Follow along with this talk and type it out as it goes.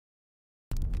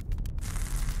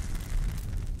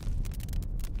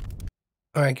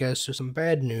Alright guys, so some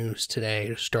bad news today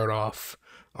to start off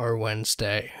our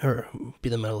Wednesday, or be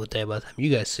the middle of the day by the time you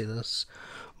guys see this,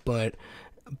 but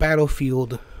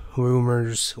Battlefield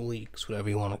rumors, leaks, whatever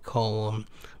you want to call them,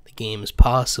 the game is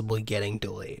possibly getting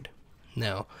delayed.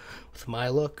 Now, with my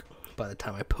luck, by the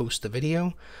time I post the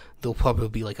video, there'll probably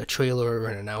be like a trailer or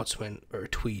an announcement or a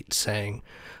tweet saying,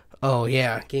 oh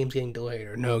yeah, game's getting delayed,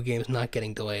 or no, game's not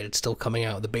getting delayed, it's still coming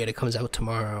out, the beta comes out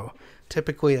tomorrow.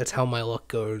 Typically, that's how my luck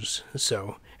goes,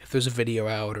 so if there's a video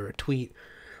out or a tweet,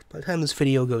 by the time this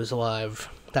video goes live,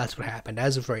 that's what happened.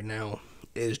 As of right now,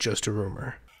 it is just a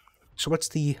rumor. So what's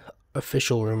the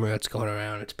official rumor that's going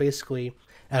around? It's basically,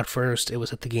 at first, it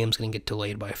was that the game's going to get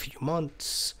delayed by a few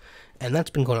months, and that's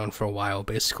been going on for a while,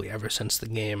 basically, ever since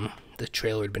the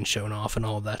trailer had been shown off and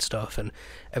all of that stuff, and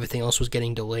everything else was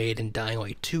getting delayed, and Dying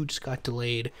Light 2 just got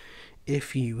delayed.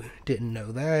 If you didn't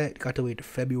know that, it got delayed to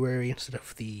February instead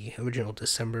of the original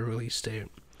December release date.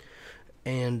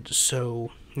 And so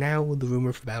now the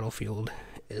rumor for Battlefield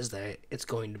is that it's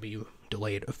going to be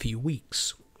delayed a few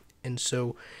weeks. And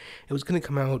so it was going to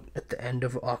come out at the end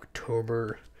of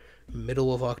October,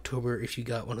 middle of October, if you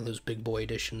got one of those big boy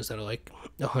editions that are like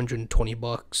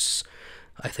 $120.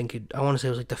 I want to say it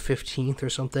was like the 15th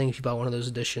or something if you bought one of those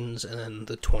editions, and then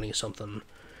the 20 something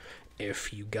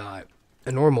if you got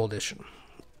a normal edition.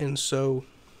 And so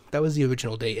that was the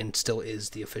original date and still is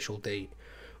the official date.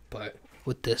 But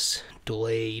with this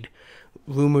delayed,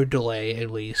 rumored delay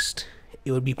at least,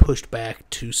 it would be pushed back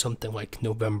to something like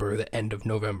November, the end of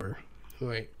November.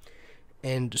 Right.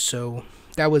 And so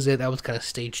that was it. That was kind of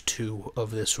stage 2 of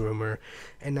this rumor.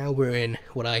 And now we're in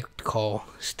what I call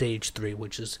stage 3,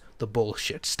 which is the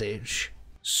bullshit stage.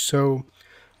 So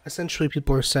essentially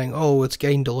people are saying, oh, it's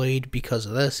getting delayed because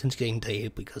of this, and it's getting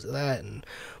delayed because of that, and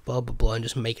blah, blah, blah, and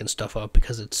just making stuff up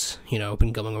because it's,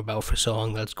 been going about for so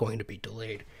long that it's going to be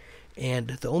delayed. And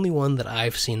the only one that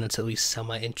I've seen that's at least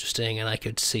semi-interesting and I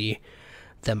could see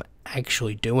them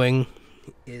actually doing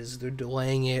is they're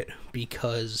delaying it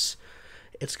because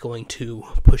it's going to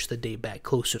push the date back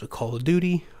closer to Call of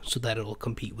Duty so that it'll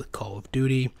compete with Call of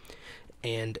Duty,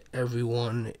 and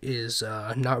everyone is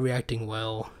not reacting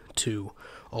well to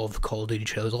all of the Call of Duty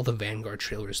trailers, all the Vanguard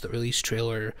trailers, the release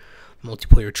trailer,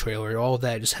 multiplayer trailer, all of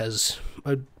that just has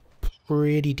a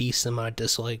pretty decent amount of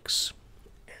dislikes.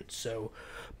 And so,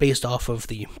 based off of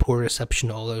the poor reception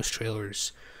to all those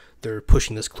trailers, they're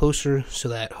pushing this closer so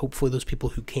that hopefully those people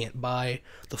who can't buy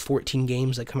the 14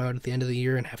 games that come out at the end of the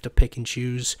year and have to pick and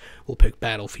choose will pick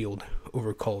Battlefield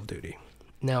over Call of Duty.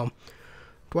 Now,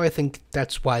 do I think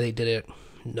that's why they did it?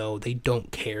 No, they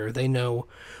don't care. They know,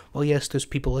 well, yes, there's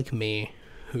people like me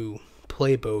who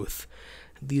play both.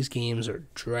 These games are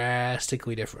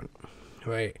drastically different,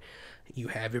 right? You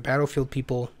have your Battlefield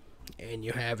people and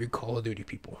you have your Call of Duty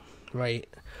people, right?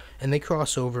 And they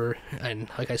cross over, and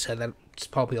like I said, that's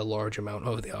probably a large amount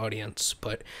of the audience,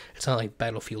 but it's not like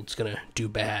Battlefield's gonna do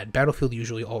bad. Battlefield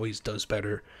usually always does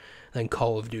better than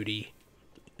Call of Duty,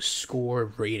 score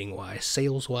rating wise.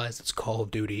 Sales wise, it's Call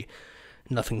of Duty.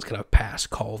 Nothing's gonna pass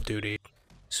Call of Duty.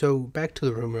 So back to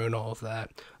the rumor and all of that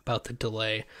about the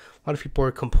delay. A lot of people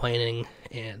are complaining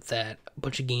and that a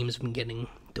bunch of games have been getting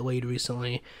delayed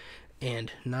recently,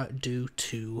 and not due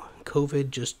to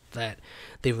COVID, just that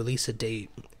they release a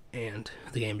date and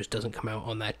the game just doesn't come out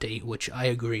on that date, which I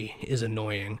agree is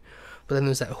annoying. But then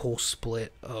there's that whole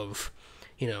split of,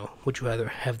 would you rather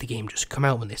have the game just come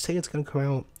out when they say it's going to come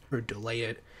out, or delay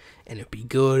it and it be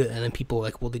good? And then people are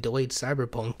like, well, they delayed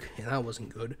Cyberpunk and that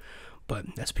wasn't good.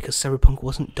 But that's because Cyberpunk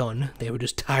wasn't done. They were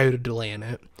just tired of delaying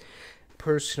it.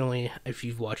 Personally, if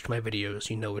you've watched my videos,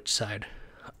 you know which side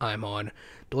I'm on.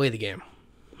 Delay the game.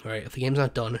 Right? If the game's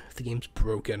not done, if the game's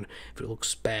broken, if it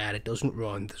looks bad, it doesn't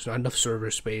run, there's not enough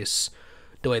server space,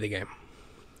 delay the game.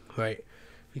 Right?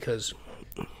 Because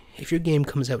if your game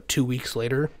comes out 2 weeks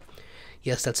later,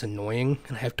 yes, that's annoying,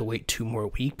 and I have to wait 2 more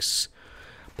weeks,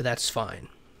 but that's fine.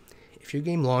 If your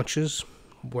game launches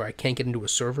where I can't get into a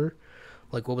server,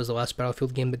 like what was the last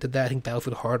Battlefield game that did that? I think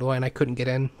Battlefield Hardline, I couldn't get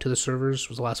into the servers,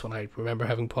 was the last one I remember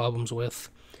having problems with.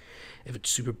 If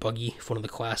it's super buggy, if one of the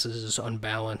classes is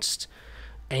unbalanced,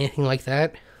 anything like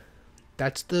that,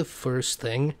 that's the first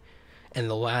thing and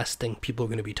the last thing people are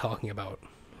going to be talking about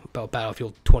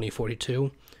Battlefield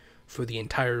 2042 for the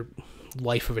entire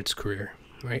life of its career,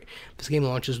 right? If this game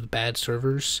launches with bad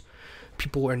servers,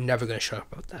 people are never going to shut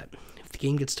up about that. If the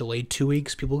game gets delayed 2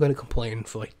 weeks, people are going to complain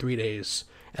for like 3 days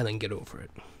and then get over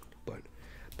it. But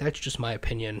that's just my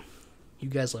opinion. You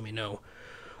guys let me know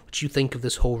what you think of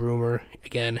this whole rumor.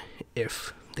 Again,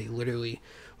 if they literally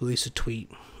release a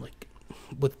tweet like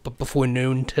before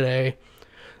noon today,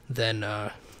 then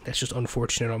that's just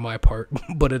unfortunate on my part,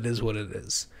 but it is what it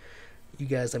is. You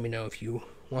guys let me know if you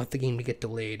want the game to get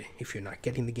delayed, if you're not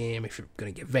getting the game, if you're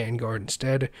going to get Vanguard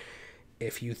instead,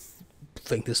 if you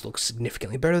think this looks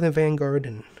significantly better than Vanguard,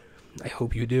 and I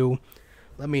hope you do.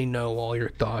 Let me know all your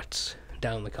thoughts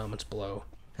down in the comments below,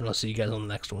 and I'll see you guys on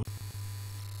the next one.